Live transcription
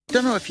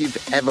Don't know if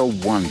you've ever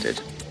wondered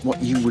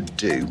what you would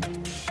do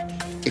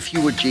if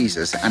you were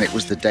Jesus and it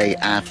was the day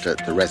after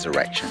the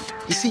resurrection.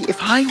 You see,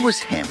 if I was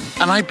him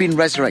and I'd been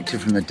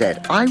resurrected from the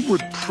dead, I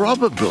would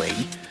probably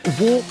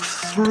walk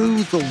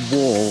through the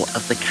wall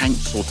of the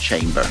council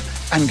chamber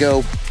and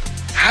go,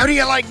 "How do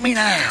you like me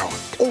now?"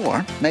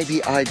 Or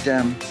maybe I'd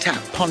tap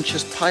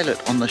Pontius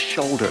Pilate on the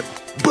shoulder.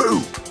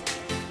 Boo!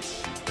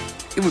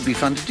 It would be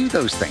fun to do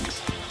those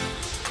things.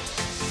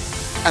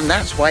 And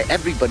that's why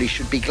everybody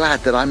should be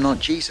glad that I'm not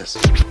Jesus.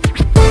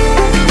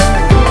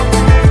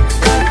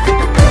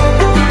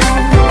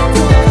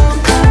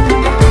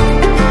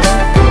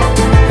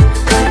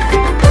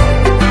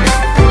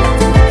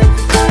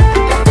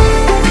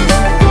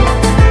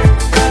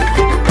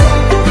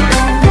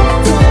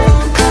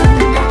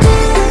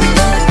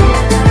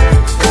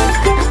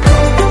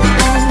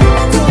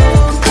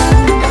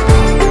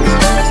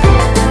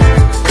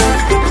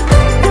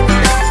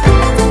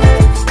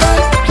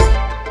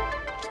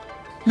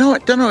 No, I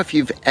don't know if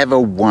you've ever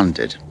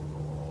wondered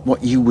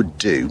what you would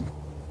do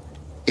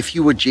if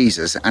you were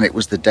Jesus and it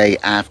was the day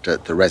after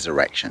the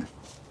resurrection.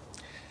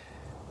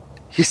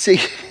 You see,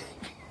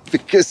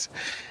 because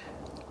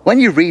when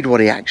you read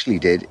what he actually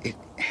did,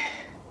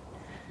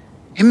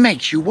 it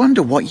makes you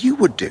wonder what you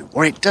would do,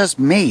 or it does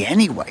me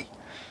anyway.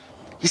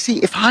 You see,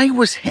 if I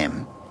was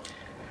him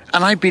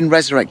and I'd been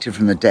resurrected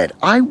from the dead,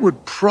 I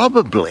would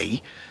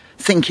probably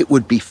think it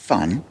would be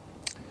fun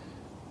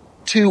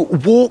to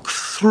walk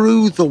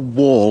through the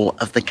wall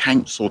of the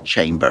council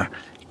chamber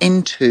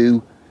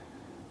into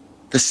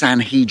the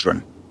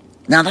Sanhedrin.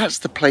 Now, that's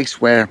the place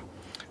where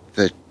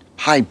the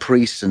high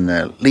priests and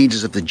the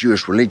leaders of the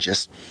Jewish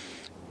religious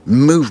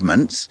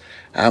movements,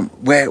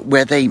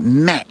 where they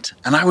met.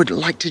 And I would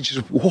like to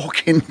just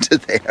walk into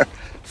there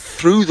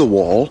through the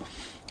wall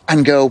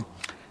and go,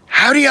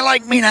 "How do you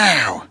like me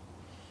now?"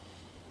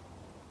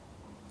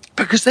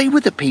 Because they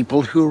were the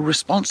people who were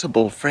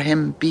responsible for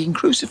him being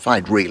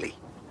crucified, really.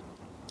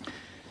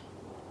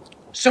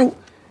 So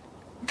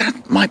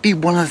that might be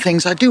one of the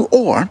things I do.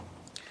 Or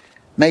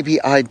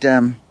maybe I'd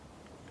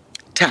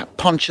tap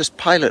Pontius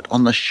Pilate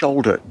on the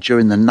shoulder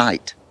during the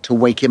night to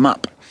wake him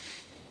up.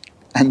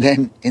 And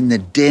then in the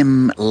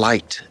dim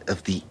light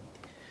of the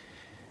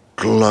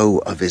glow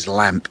of his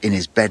lamp in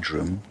his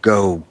bedroom,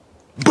 go,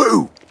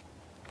 "Boo!"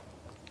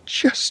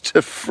 just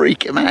to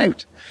freak him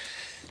out.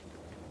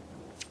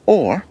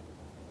 Or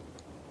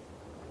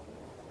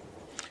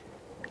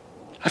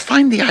I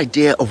find the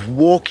idea of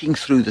walking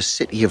through the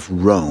city of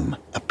Rome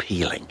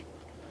appealing.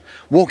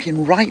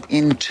 Walking right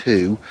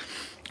into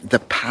the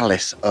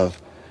palace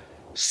of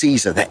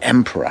Caesar, the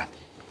emperor,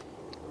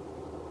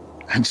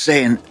 and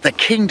saying, "The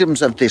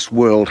kingdoms of this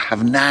world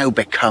have now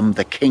become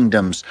the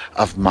kingdoms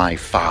of my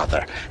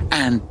Father.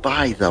 And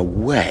by the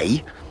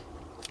way,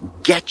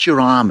 get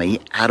your army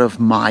out of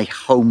my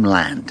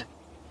homeland."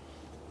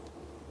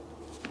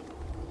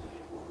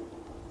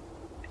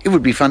 It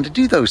would be fun to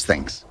do those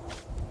things.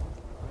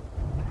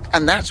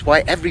 And that's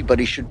why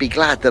everybody should be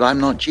glad that I'm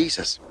not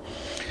Jesus.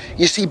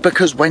 You see,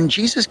 because when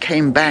Jesus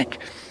came back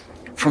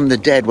from the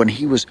dead, when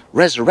he was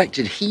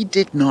resurrected, he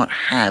did not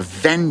have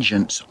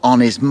vengeance on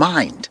his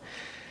mind.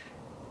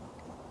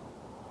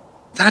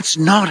 That's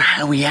not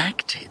how he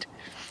acted.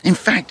 In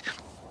fact,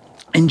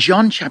 in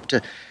John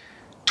chapter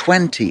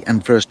 20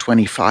 and verse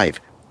 25,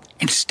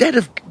 instead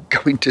of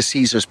going to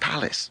Caesar's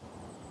palace,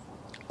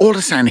 or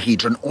the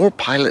Sanhedrin, or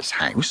Pilate's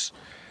house,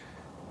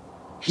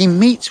 he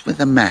meets with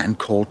a man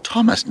called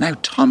Thomas. Now,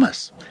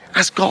 Thomas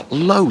has got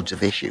loads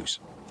of issues.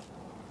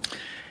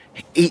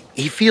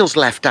 He feels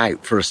left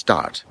out for a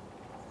start.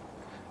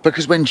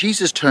 Because when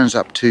Jesus turns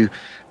up to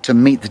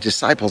meet the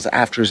disciples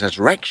after his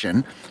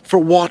resurrection, for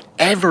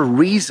whatever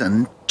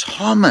reason,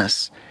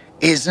 Thomas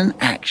isn't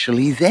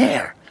actually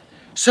there.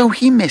 So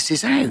he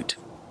misses out.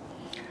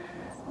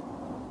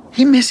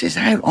 He misses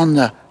out on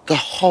the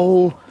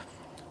whole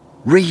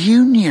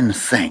reunion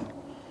thing.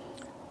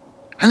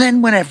 And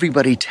then when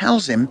everybody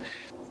tells him,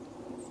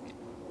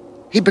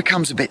 he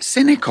becomes a bit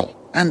cynical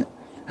and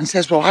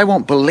says, "Well, I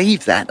won't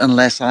believe that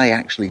unless I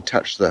actually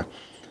touch the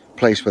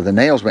place where the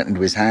nails went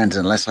into his hands,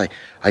 unless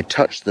I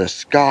touch the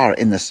scar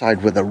in the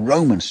side where the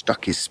Roman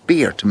stuck his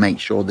spear to make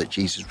sure that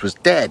Jesus was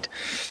dead."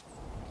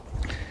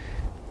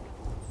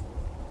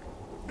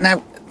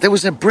 Now, there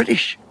was a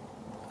British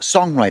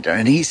songwriter,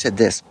 and he said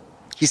this.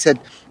 He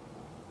said,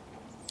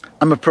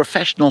 "I'm a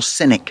professional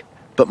cynic,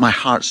 but my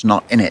heart's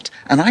not in it."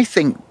 And I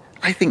think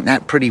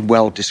that pretty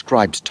well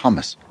describes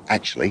Thomas,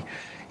 actually.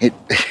 It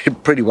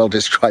pretty well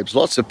describes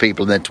lots of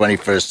people in the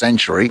 21st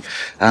century.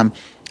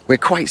 We're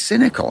quite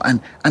cynical.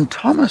 And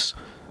Thomas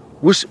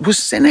was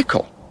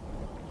cynical.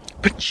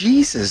 But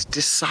Jesus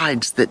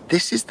decides that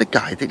this is the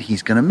guy that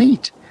he's going to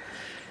meet.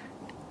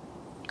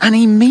 And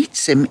he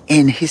meets him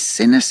in his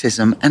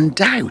cynicism and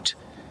doubt.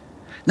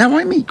 Now,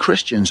 I meet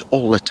Christians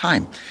all the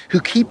time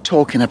who keep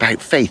talking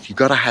about faith. You've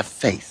got to have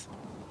faith.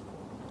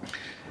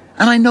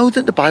 And I know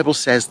that the Bible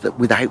says that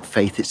without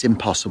faith, it's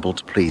impossible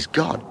to please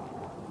God.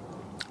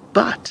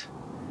 But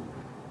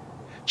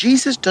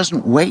Jesus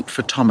doesn't wait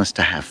for Thomas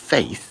to have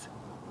faith.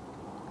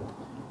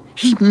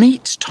 He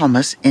meets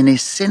Thomas in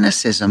his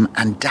cynicism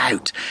and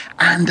doubt.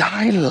 And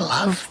I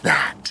love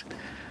that.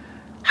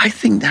 I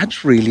think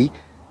that's really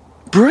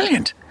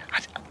brilliant.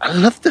 I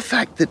love the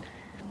fact that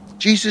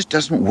Jesus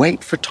doesn't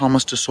wait for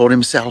Thomas to sort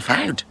himself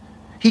out.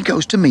 He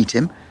goes to meet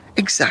him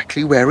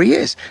exactly where he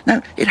is.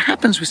 Now, it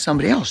happens with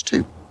somebody else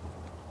too.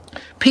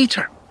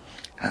 Peter,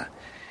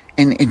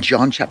 in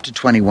John chapter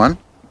 21,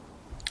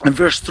 and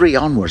verse 3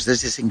 onwards,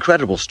 there's this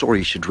incredible story.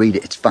 You should read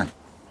it. It's fun.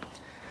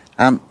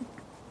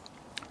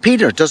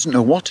 Peter doesn't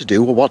know what to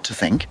do or what to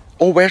think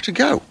or where to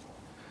go.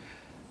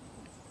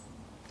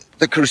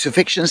 The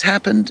crucifixion's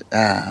happened.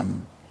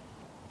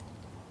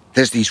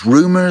 There's these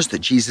rumors that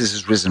Jesus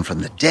has risen from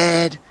the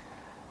dead.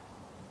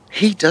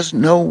 He doesn't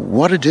know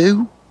what to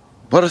do,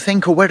 what to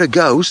think, or where to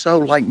go. So,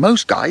 like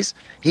most guys,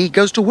 he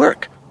goes to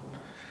work.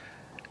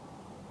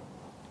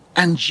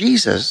 And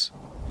Jesus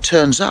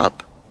turns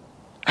up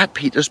at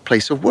Peter's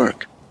place of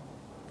work.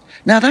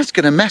 Now, that's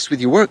going to mess with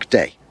your work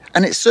day.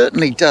 And it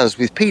certainly does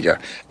with Peter,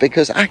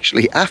 because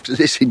actually after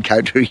this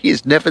encounter, he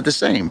is never the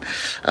same.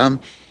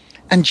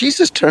 And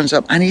Jesus turns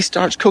up and he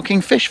starts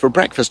cooking fish for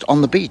breakfast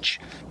on the beach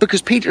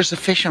because Peter's a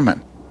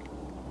fisherman.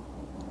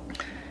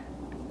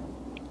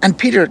 And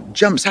Peter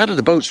jumps out of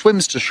the boat,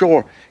 swims to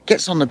shore,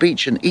 gets on the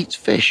beach and eats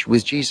fish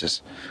with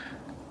Jesus.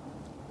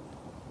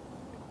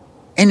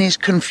 In his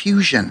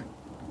confusion,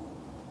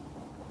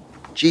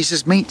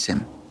 Jesus meets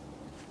him.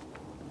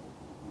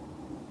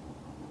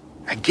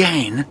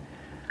 Again,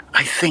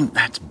 I think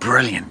that's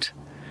brilliant.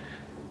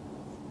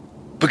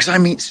 Because I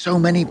meet so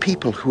many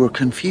people who are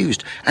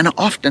confused. And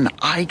often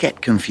I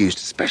get confused,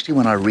 especially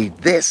when I read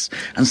this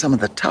and some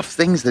of the tough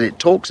things that it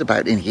talks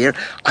about in here.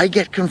 I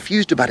get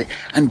confused about it.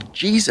 And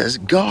Jesus,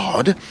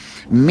 God,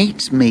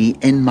 meets me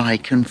in my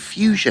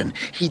confusion.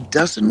 He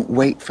doesn't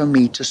wait for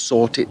me to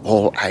sort it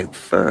all out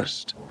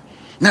first.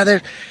 Now,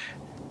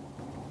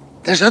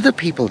 there's other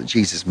people that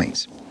Jesus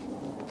meets.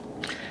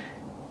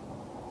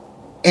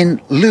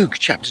 In Luke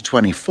chapter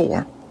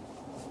 24,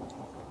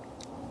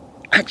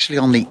 actually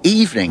on the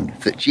evening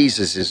that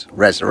Jesus is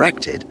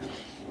resurrected,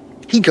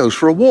 he goes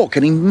for a walk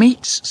and he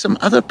meets some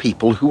other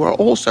people who are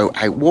also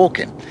out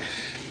walking.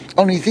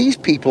 Only these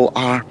people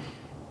are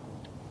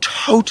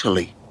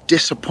totally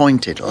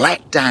disappointed,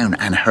 let down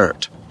and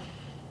hurt.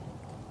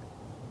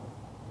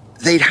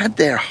 They'd had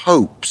their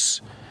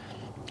hopes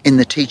in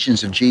the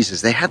teachings of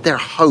Jesus. They had their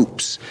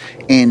hopes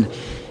in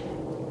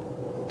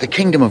the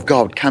kingdom of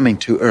God coming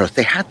to earth.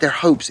 They had their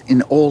hopes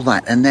in all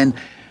that. And then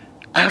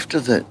after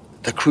the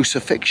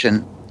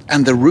crucifixion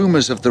and the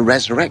rumors of the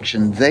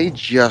resurrection, they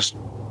just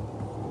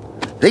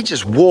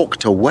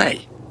walked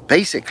away.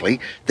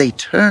 Basically, they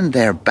turned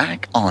their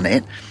back on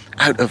it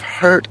out of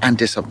hurt and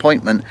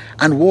disappointment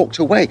and walked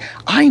away.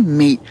 I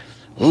meet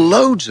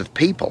loads of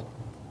people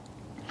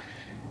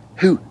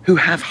who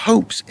have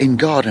hopes in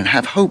God and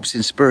have hopes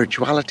in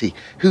spirituality,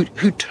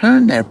 who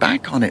turn their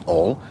back on it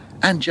all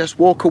and just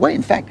walk away.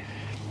 In fact,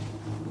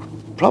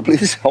 probably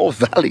this whole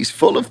valley's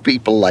full of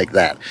people like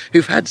that,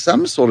 who've had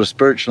some sort of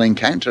spiritual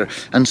encounter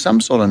and some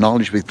sort of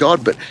knowledge with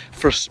God, but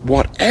for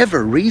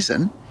whatever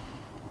reason,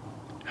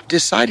 have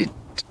decided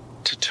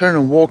to turn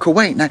and walk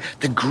away. Now,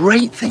 the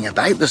great thing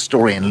about the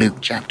story in Luke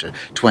chapter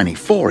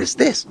 24 is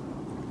this,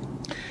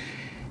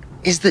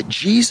 is that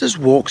Jesus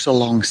walks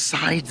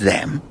alongside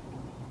them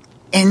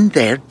in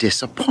their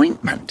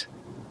disappointment.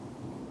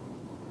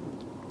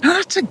 Now,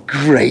 that's a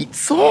great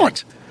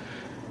thought.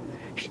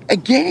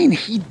 Again,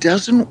 he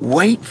doesn't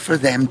wait for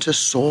them to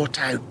sort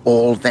out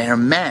all their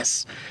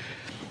mess.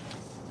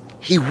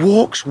 He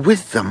walks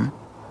with them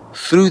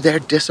through their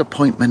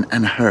disappointment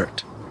and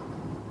hurt.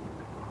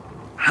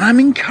 And I'm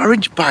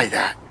encouraged by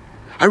that.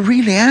 I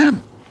really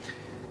am.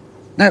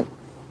 Now,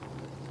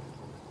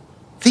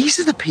 these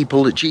are the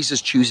people that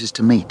Jesus chooses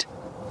to meet.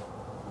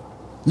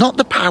 Not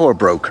the power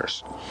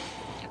brokers.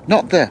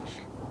 Not the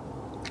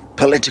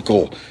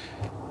political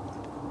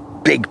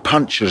big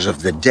punchers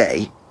of the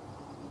day.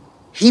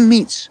 He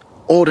meets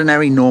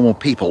ordinary, normal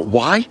people.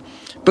 Why?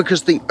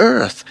 Because the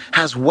earth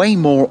has way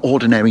more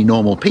ordinary,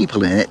 normal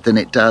people in it than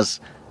it does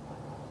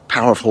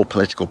powerful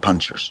political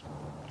punchers.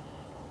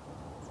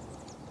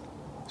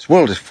 This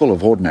world is full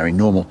of ordinary,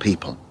 normal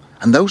people.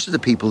 And those are the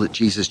people that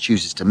Jesus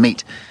chooses to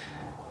meet.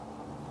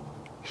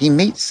 He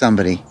meets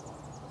somebody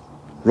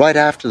right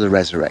after the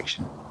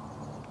resurrection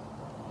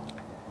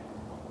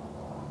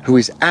who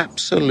is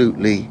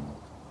absolutely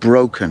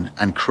broken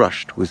and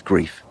crushed with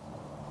grief.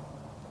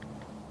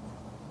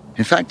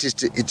 In fact,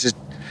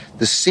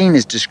 the scene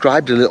is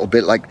described a little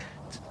bit like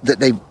that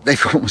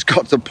they've almost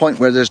got to the point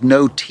where there's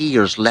no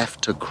tears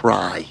left to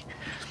cry.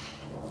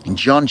 In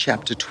John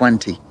chapter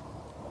 20,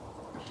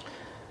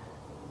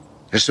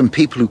 there's some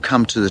people who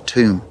come to the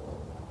tomb,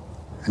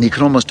 and you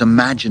can almost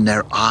imagine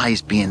their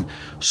eyes being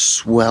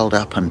swelled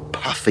up and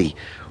puffy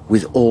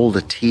with all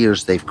the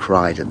tears they've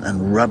cried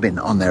and rubbing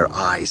on their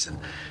eyes, and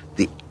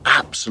the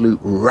absolute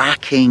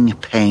racking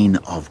pain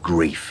of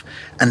grief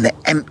and the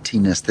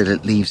emptiness that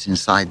it leaves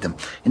inside them.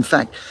 In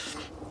fact,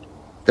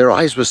 their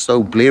eyes were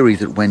so bleary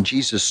that when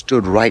Jesus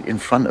stood right in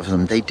front of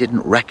them, they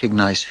didn't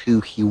recognize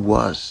who he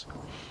was.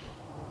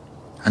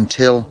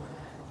 until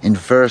in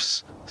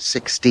verse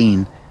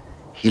 16,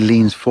 he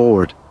leans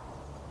forward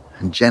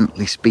and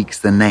gently speaks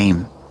the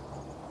name,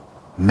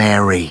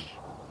 Mary.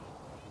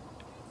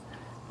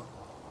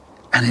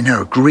 And in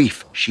her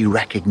grief, she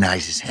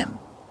recognizes him.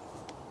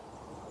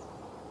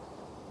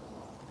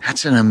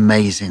 That's an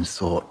amazing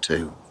thought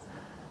too.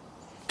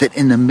 That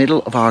in the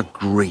middle of our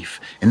grief,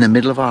 in the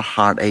middle of our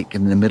heartache,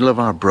 in the middle of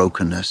our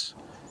brokenness,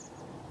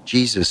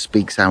 Jesus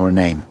speaks our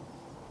name.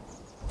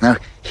 Now,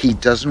 he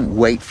doesn't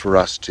wait for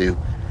us to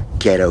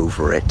get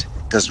over it,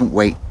 doesn't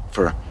wait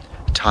for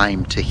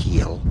time to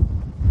heal.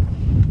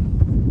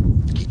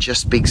 He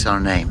just speaks our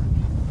name.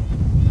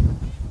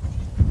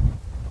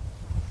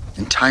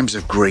 In times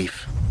of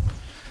grief,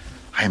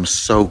 I am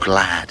so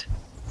glad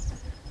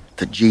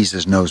that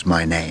Jesus knows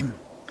my name.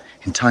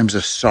 In times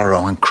of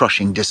sorrow and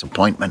crushing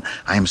disappointment,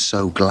 I am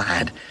so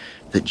glad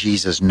that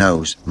Jesus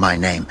knows my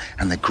name.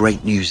 And the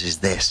great news is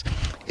this,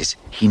 is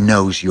he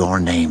knows your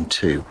name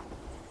too.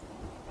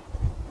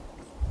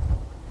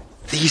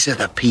 These are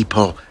the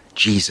people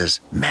Jesus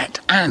met.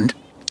 And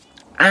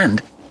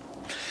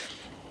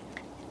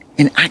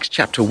in Acts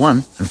chapter 1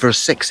 and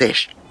verse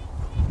 6-ish,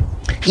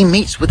 he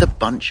meets with a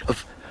bunch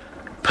of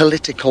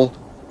political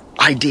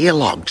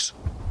ideologues.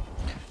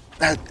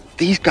 Now,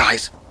 these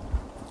guys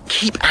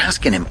keep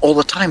asking him all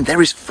the time. They're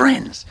his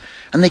friends.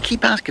 And they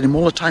keep asking him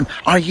all the time,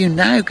 are you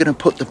now going to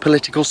put the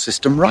political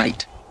system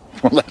right?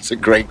 Well, that's a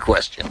great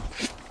question.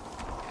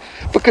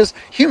 Because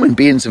human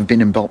beings have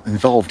been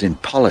involved in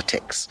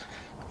politics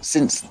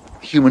since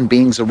human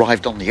beings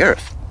arrived on the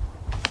earth.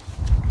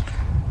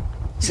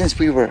 Since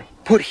we were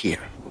put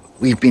here,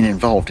 we've been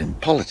involved in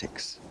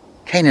politics.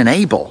 Cain and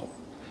Abel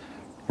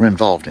were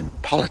involved in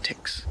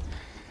politics.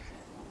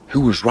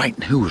 Who was right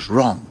and who was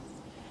wrong?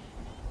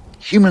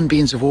 Human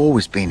beings have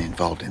always been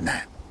involved in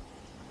that.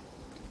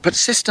 But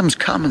systems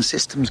come and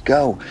systems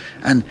go,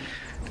 and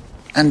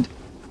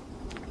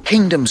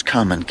kingdoms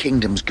come and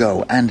kingdoms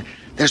go, and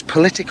there's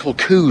political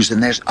coups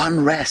and there's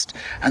unrest,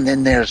 and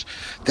then there's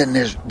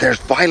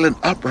violent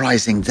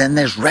uprising, then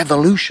there's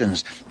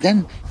revolutions,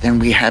 then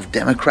we have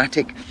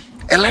democratic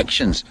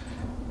elections,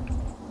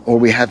 or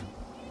we have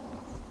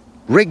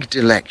rigged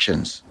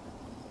elections.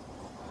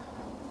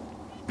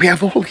 We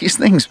have all these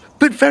things,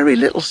 but very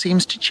little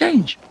seems to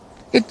change.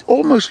 It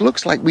almost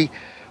looks like we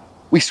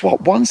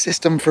swap one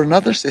system for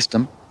another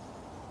system.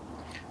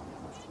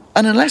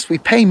 And unless we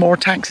pay more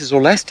taxes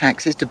or less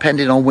taxes,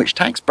 depending on which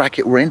tax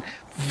bracket we're in,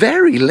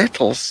 very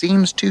little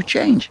seems to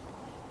change.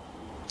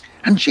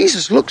 And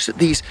Jesus looks at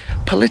these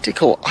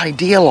political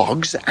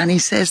ideologues and he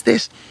says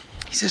this.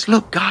 He says,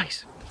 look,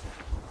 guys,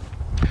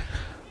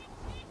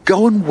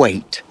 go and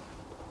wait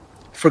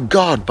for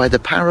God by the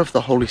power of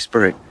the Holy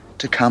Spirit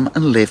to come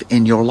and live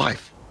in your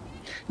life.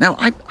 Now,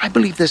 I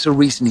believe there's a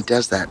reason he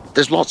does that.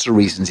 There's lots of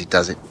reasons he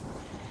does it.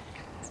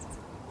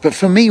 But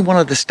for me, one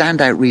of the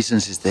standout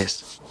reasons is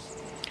this.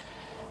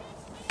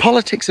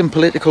 Politics and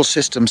political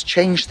systems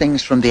change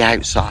things from the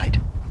outside.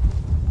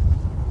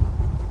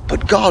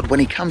 But God,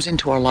 when he comes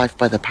into our life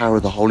by the power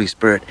of the Holy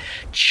Spirit,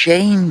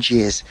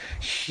 changes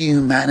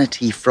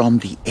humanity from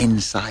the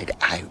inside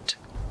out.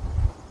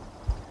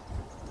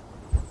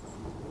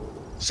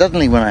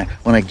 Suddenly,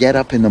 when I get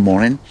up in the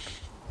morning,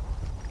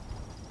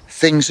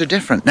 things are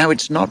different. Now,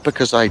 it's not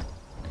because I've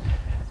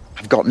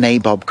got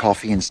Nabob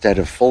coffee instead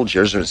of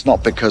Folgers, or it's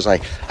not because I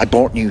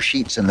bought new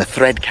sheets and the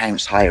thread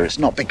count's higher. It's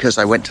not because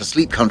I went to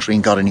Sleep Country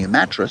and got a new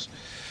mattress.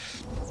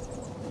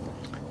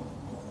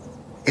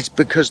 It's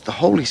because the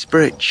Holy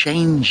Spirit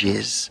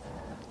changes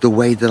the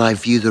way that I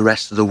view the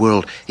rest of the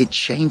world. It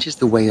changes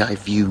the way I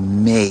view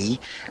me,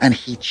 and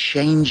he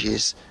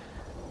changes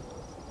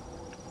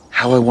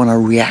how I want to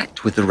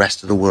react with the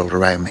rest of the world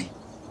around me.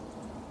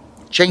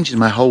 Changes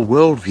my whole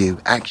worldview,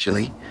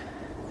 actually.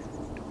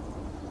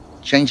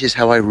 Changes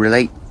how I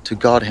relate to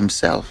God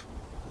himself.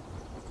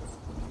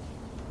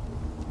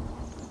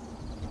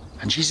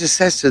 And Jesus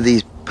says to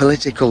these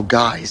political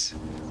guys,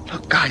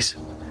 look, guys,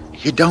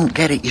 you don't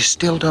get it. You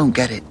still don't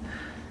get it.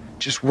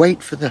 Just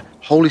wait for the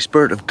Holy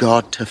Spirit of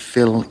God to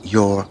fill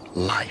your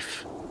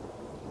life.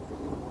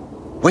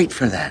 Wait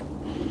for that.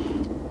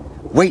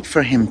 Wait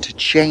for him to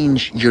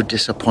change your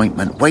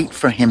disappointment. Wait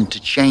for him to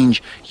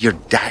change your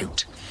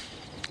doubt.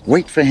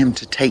 Wait for him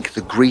to take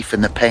the grief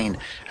and the pain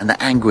and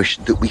the anguish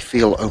that we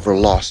feel over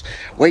loss.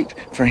 Wait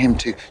for him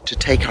to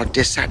take our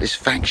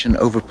dissatisfaction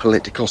over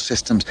political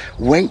systems.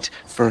 Wait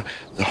for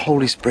the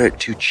Holy Spirit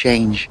to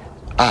change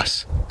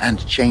us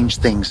and change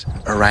things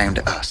around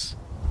us.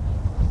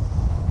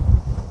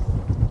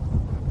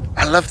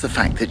 I love the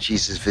fact that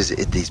Jesus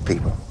visited these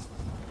people.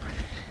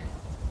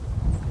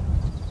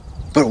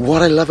 But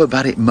what I love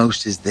about it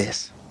most is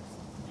this,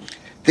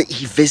 that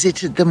he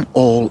visited them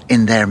all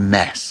in their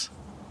mess.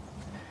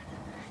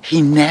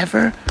 He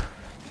never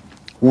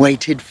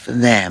waited for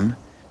them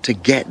to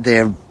get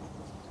their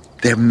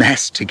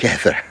mess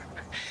together.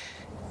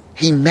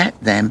 He met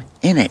them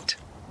in it.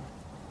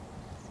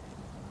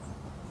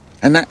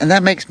 And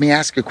that makes me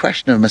ask a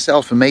question of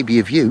myself and maybe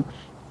of you.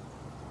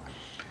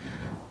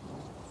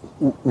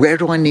 Where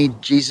do I need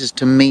Jesus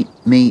to meet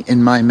me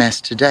in my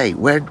mess today?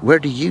 Where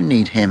do you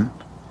need him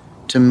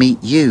to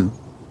meet you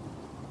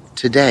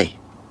today?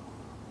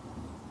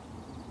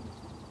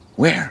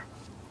 Where?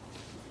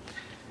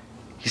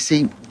 You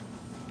see,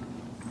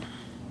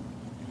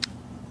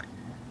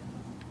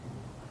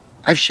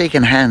 I've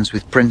shaken hands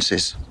with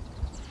princes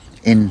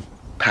in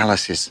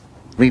palaces,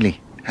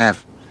 really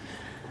have.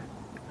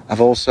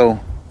 I've also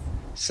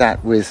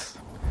sat with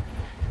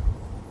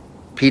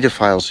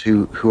pedophiles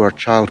who are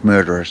child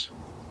murderers.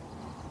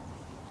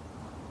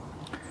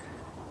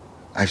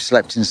 I've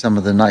slept in some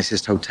of the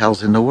nicest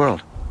hotels in the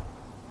world.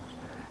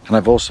 And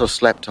I've also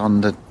slept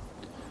on the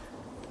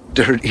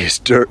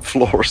dirtiest dirt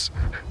floors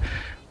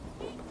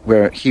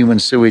where human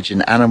sewage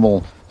and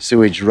animal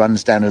sewage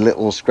runs down a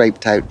little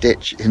scraped out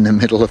ditch in the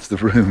middle of the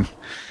room.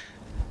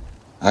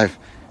 I've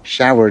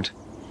showered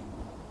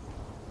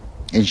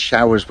in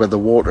showers where the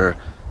water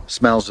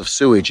smells of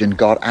sewage and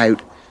got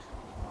out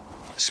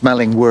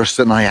smelling worse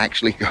than I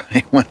actually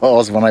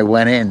was when I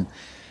went in.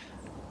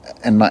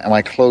 And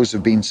my clothes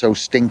have been so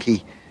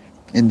stinky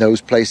in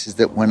those places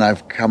that when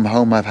I've come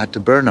home I've had to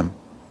burn them.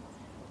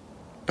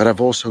 But I've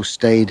also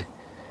stayed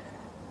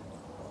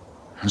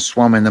and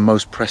swum in the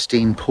most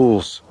pristine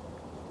pools,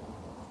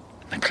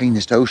 the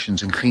cleanest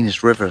oceans and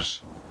cleanest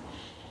rivers.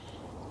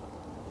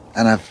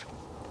 And I've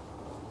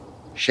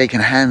shaken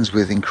hands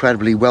with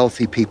incredibly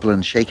wealthy people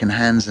and shaken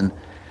hands and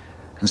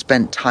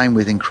spent time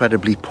with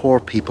incredibly poor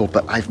people,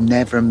 but I've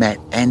never met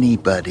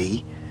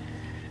anybody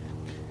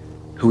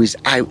who is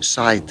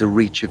outside the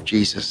reach of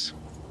Jesus.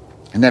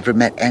 I never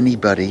met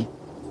anybody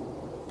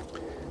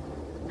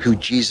who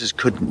Jesus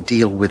couldn't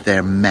deal with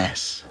their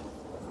mess.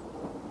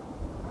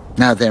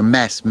 Now, their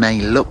mess may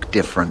look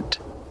different.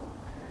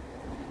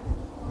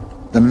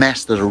 The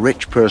mess that a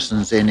rich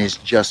person's in is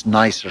just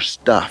nicer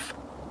stuff.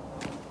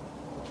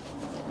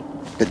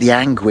 But the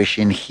anguish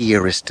in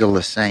here is still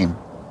the same.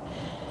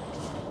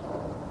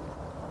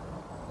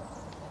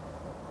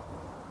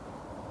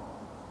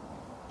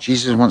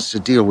 Jesus wants to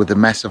deal with the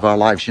mess of our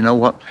lives. You know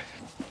what?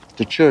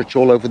 The church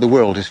all over the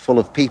world is full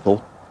of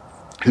people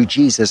who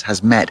Jesus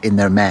has met in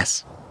their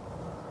mess.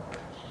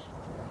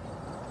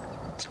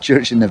 The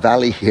church in the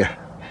valley here,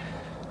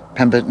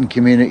 Pemberton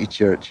Community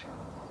Church,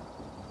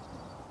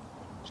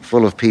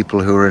 full of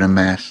people who are in a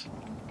mess.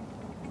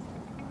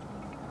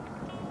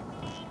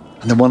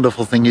 And the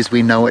wonderful thing is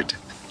we know it.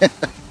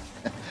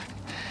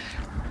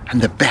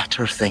 And the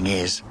better thing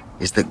is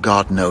that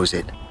God knows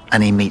it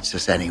and he meets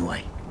us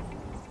anyway.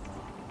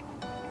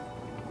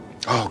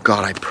 Oh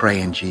God, I pray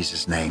in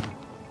Jesus' name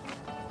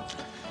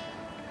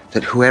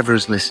that whoever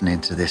is listening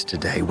to this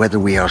today, whether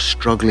we are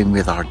struggling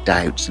with our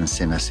doubts and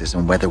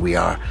cynicism, whether we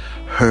are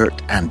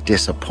hurt and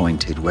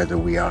disappointed, whether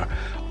we are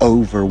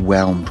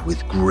overwhelmed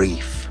with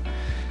grief,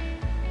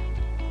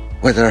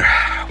 whether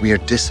we are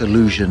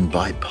disillusioned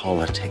by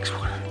politics,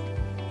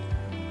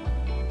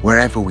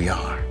 wherever we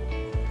are,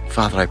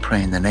 Father, I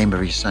pray in the name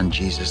of your Son,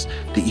 Jesus,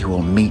 that you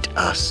will meet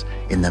us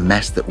in the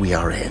mess that we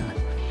are in.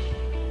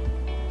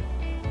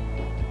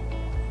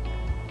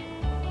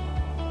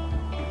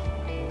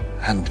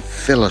 And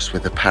fill us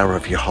with the power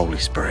of your Holy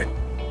Spirit.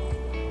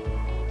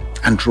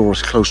 And draw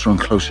us closer and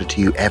closer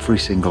to you every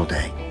single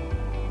day.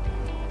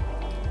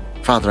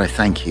 Father, I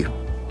thank you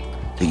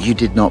that you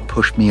did not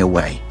push me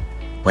away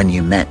when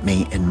you met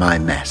me in my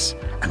mess,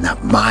 and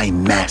that my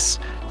mess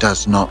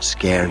does not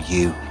scare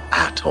you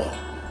at all.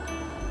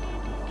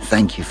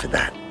 Thank you for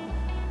that.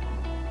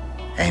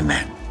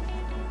 Amen.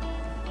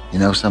 You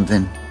know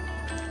something?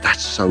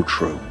 That's so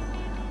true.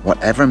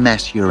 Whatever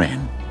mess you're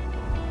in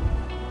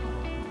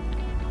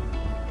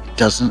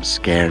doesn't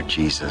scare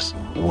Jesus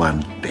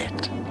one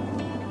bit.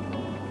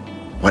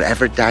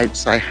 Whatever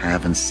doubts I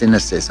have and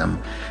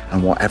cynicism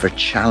and whatever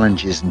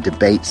challenges and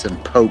debates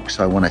and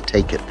pokes I want to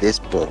take at this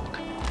book,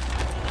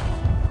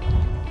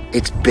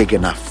 it's big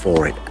enough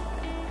for it,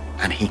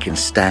 and he can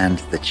stand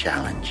the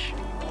challenge.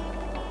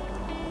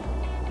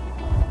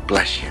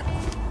 Bless you.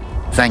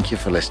 Thank you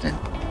for listening,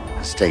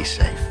 and stay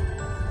safe.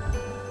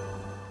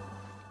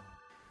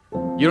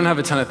 You don't have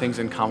a ton of things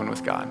in common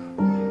with God,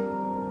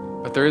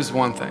 but there is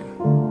one thing.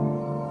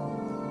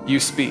 You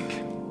speak.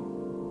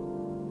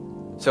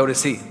 So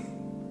does he.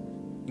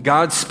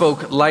 God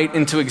spoke light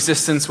into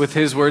existence with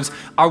his words.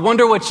 I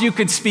wonder what you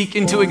could speak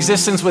into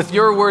existence with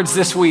your words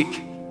this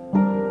week.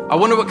 I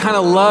wonder what kind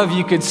of love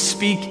you could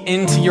speak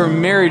into your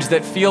marriage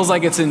that feels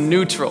like it's in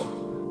neutral.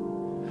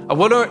 I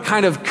wonder what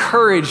kind of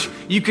courage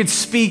you could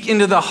speak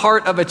into the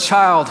heart of a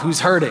child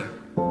who's hurting.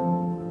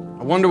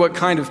 I wonder what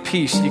kind of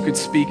peace you could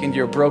speak into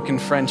your broken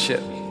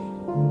friendship.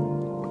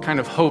 What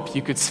kind of hope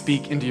you could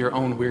speak into your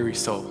own weary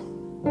soul.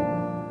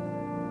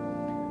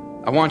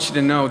 I want you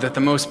to know that the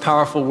most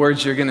powerful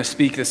words you're going to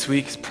speak this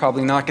week is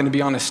probably not going to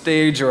be on a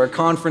stage or a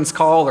conference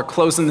call or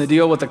closing the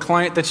deal with a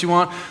client that you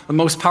want. The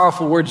most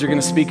powerful words you're going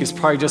to speak is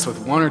probably just with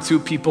one or two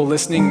people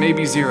listening,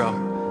 maybe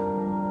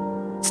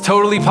zero. It's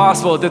totally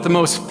possible that the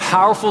most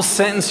powerful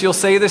sentence you'll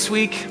say this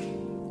week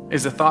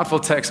is a thoughtful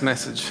text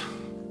message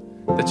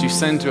that you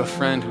send to a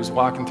friend who's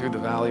walking through the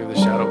valley of the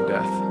shadow of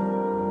death.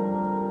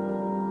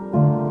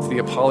 It's the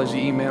apology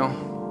email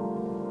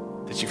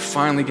that you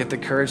finally get the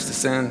courage to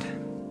send.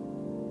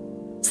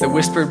 It's the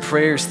whispered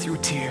prayers through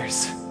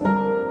tears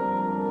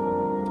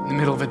in the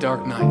middle of a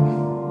dark night.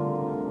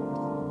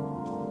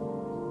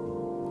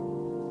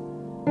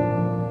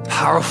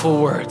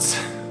 Powerful words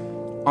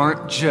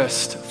aren't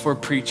just for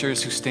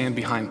preachers who stand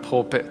behind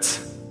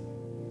pulpits.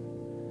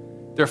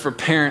 They're for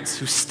parents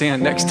who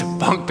stand next to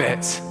bunk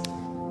beds.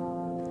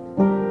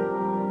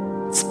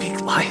 Speak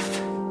life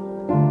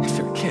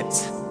for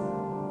kids.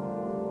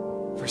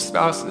 For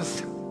spouses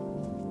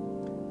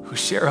who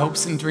share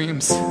hopes and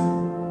dreams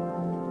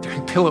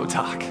during pillow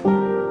talk,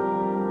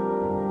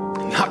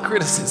 not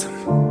criticism.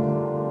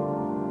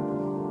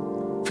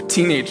 For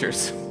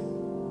teenagers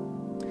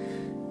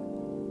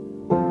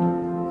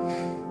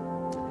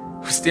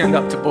who stand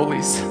up to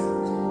bullies.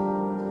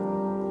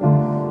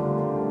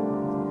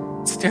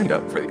 Stand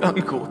up for the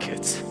uncool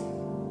kids.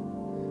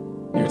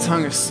 Your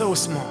tongue is so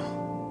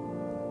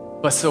small,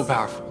 but so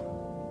powerful.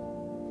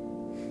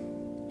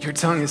 Your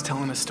tongue is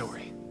telling a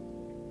story.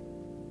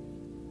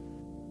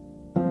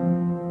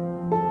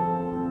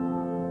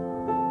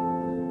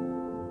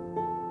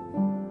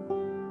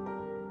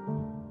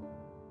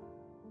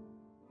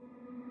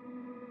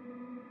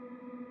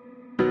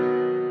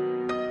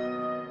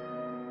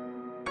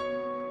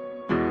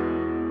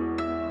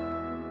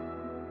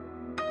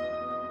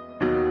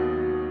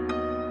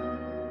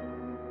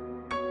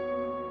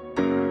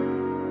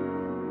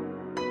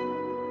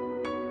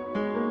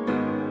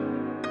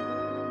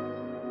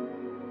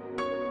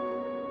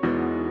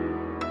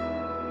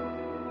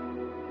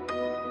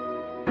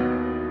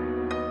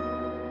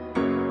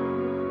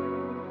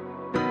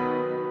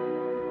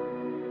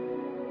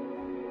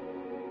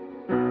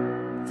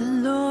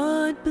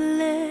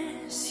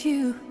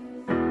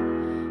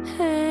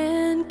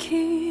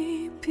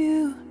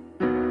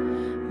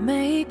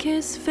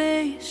 His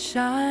face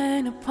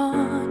shine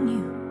upon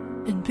you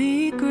and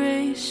be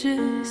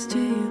gracious to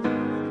you.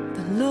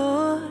 The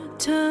Lord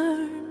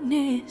turn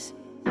his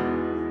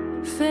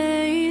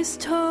face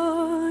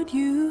toward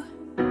you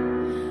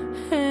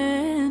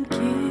and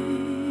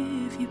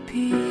give you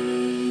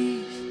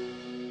peace.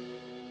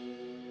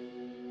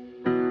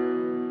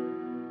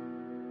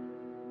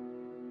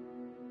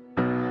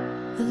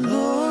 The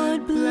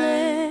Lord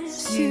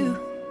bless you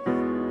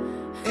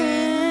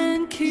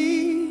and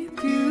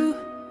keep you.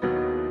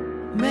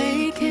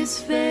 Make his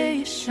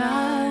face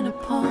shine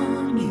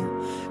upon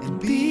you and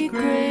be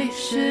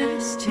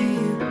gracious to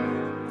you.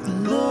 The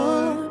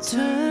Lord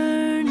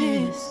turn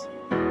his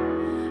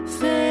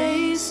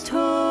face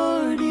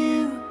toward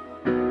you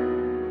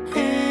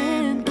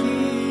and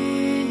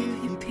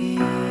give you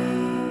peace.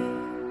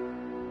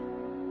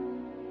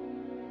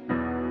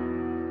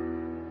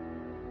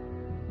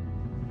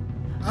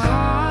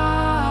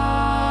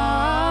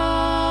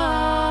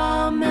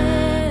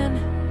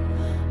 Amen.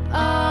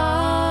 Amen.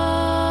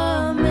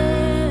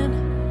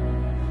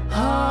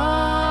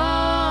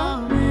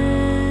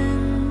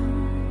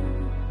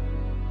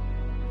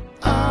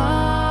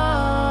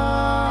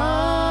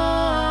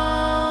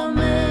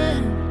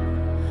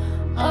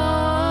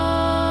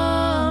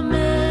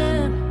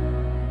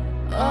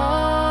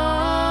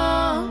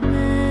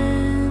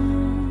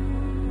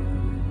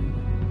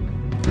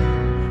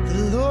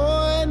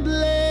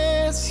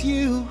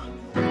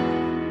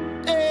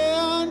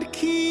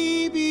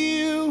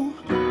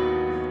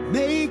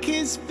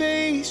 his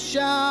face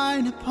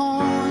shine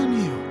upon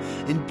you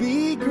and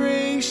be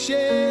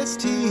gracious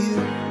to you.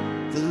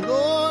 The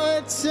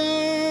Lord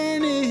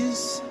turn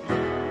his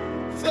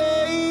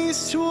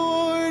face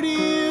toward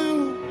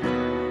you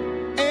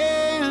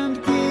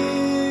and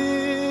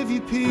give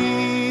you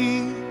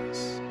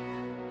peace.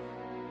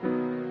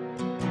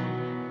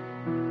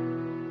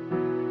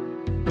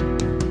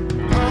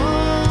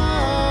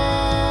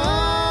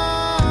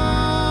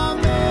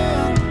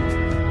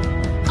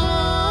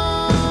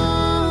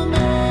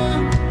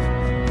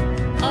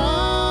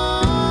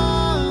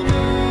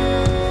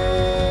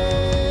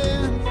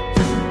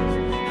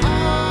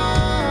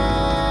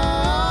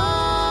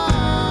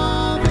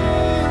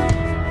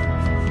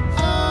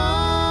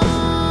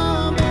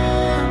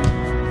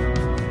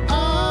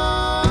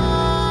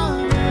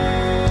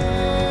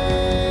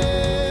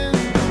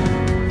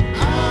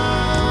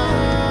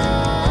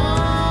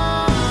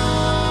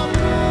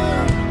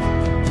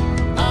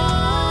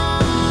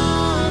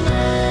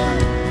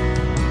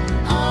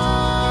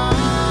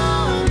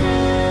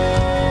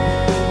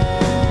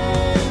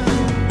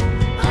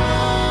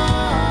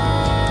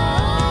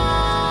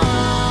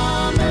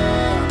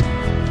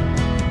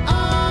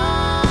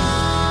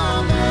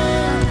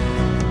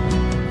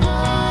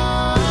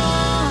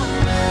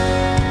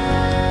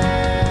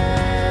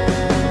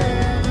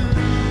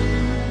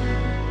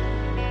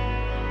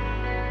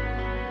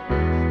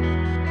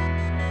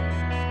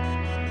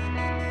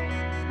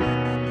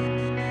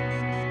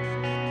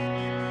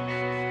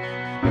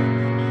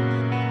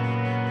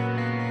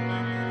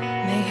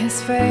 May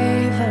his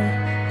favor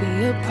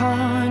be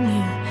upon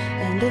you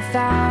and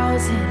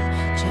 1,000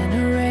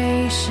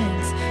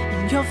 generations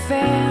in your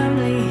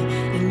family,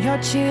 and your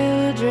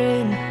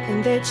children,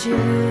 and their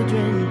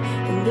children,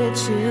 and their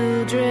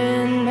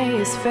children. May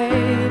his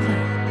favor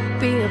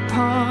be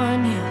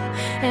upon you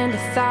and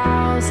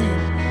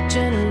 1,000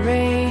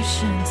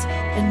 generations,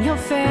 and your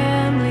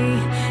family,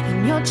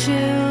 and your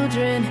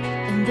children,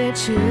 and their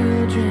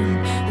children,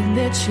 and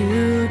their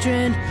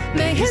children.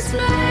 May his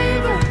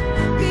favor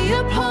be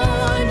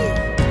upon you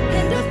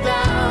and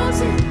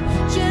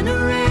 1,000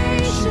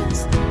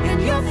 generations, and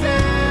your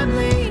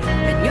family,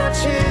 and your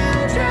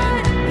children,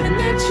 and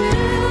their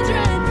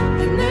children,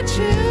 and their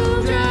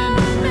children.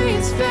 May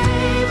his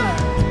favor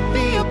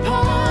be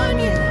upon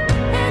you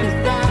and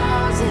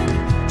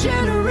 1,000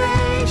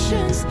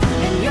 generations,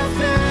 and your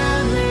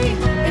family,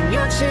 and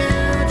your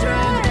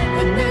children,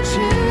 and their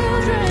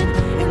children,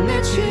 and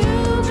their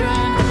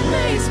children.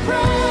 May his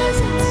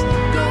presence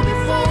go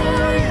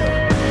before you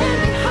and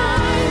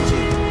behind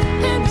you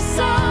and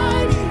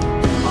beside you,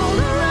 all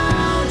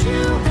around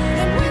you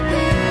and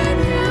within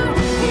you.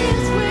 He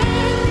is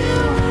with you,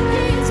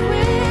 he is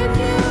with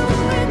you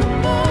in the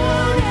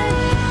morning,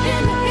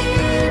 in the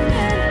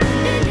evening,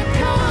 and you're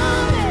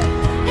coming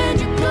and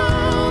you're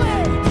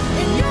going,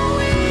 and you're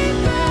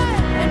weeping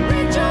and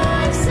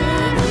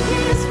rejoicing. He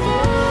is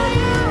for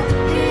you,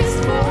 he is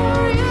for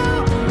you,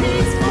 he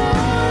is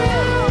for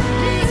you,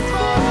 he is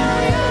for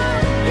you,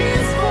 he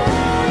is for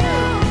you,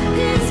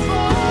 he is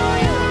for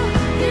you,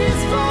 he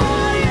is for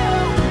you,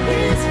 he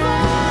is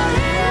for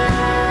you.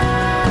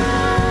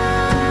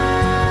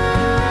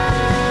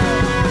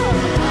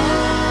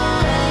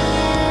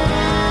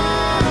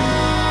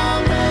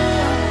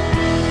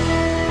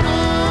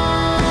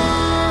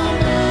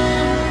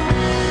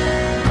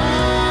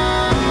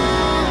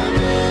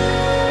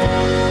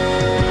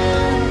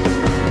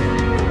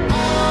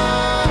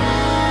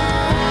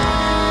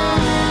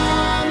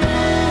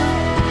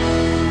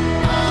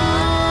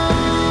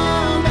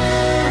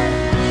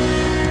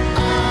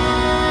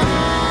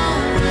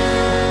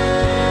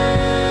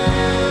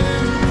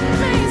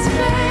 May his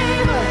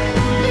favor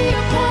be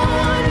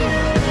upon you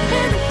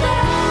and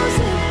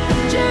 1,000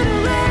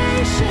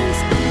 generations,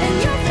 and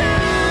your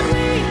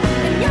family,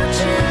 and your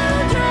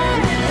children,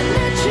 and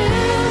their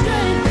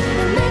children,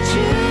 and their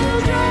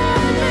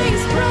children. May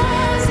his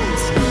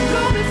presence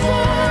go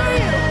before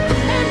you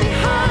and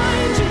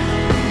behind you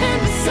and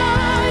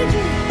beside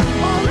you,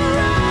 all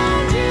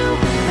around you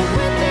and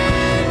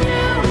within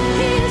you.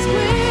 He is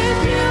with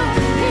you,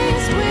 he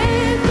is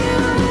with you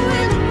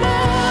in the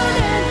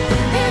morning,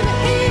 in the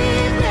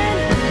evening,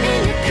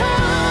 and you're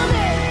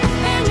coming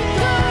and you're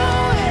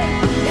going,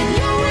 and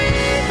you're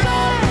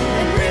weeping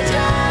and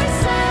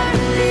rejoicing.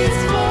 He is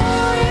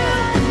for you,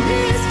 he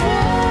is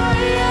for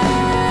you.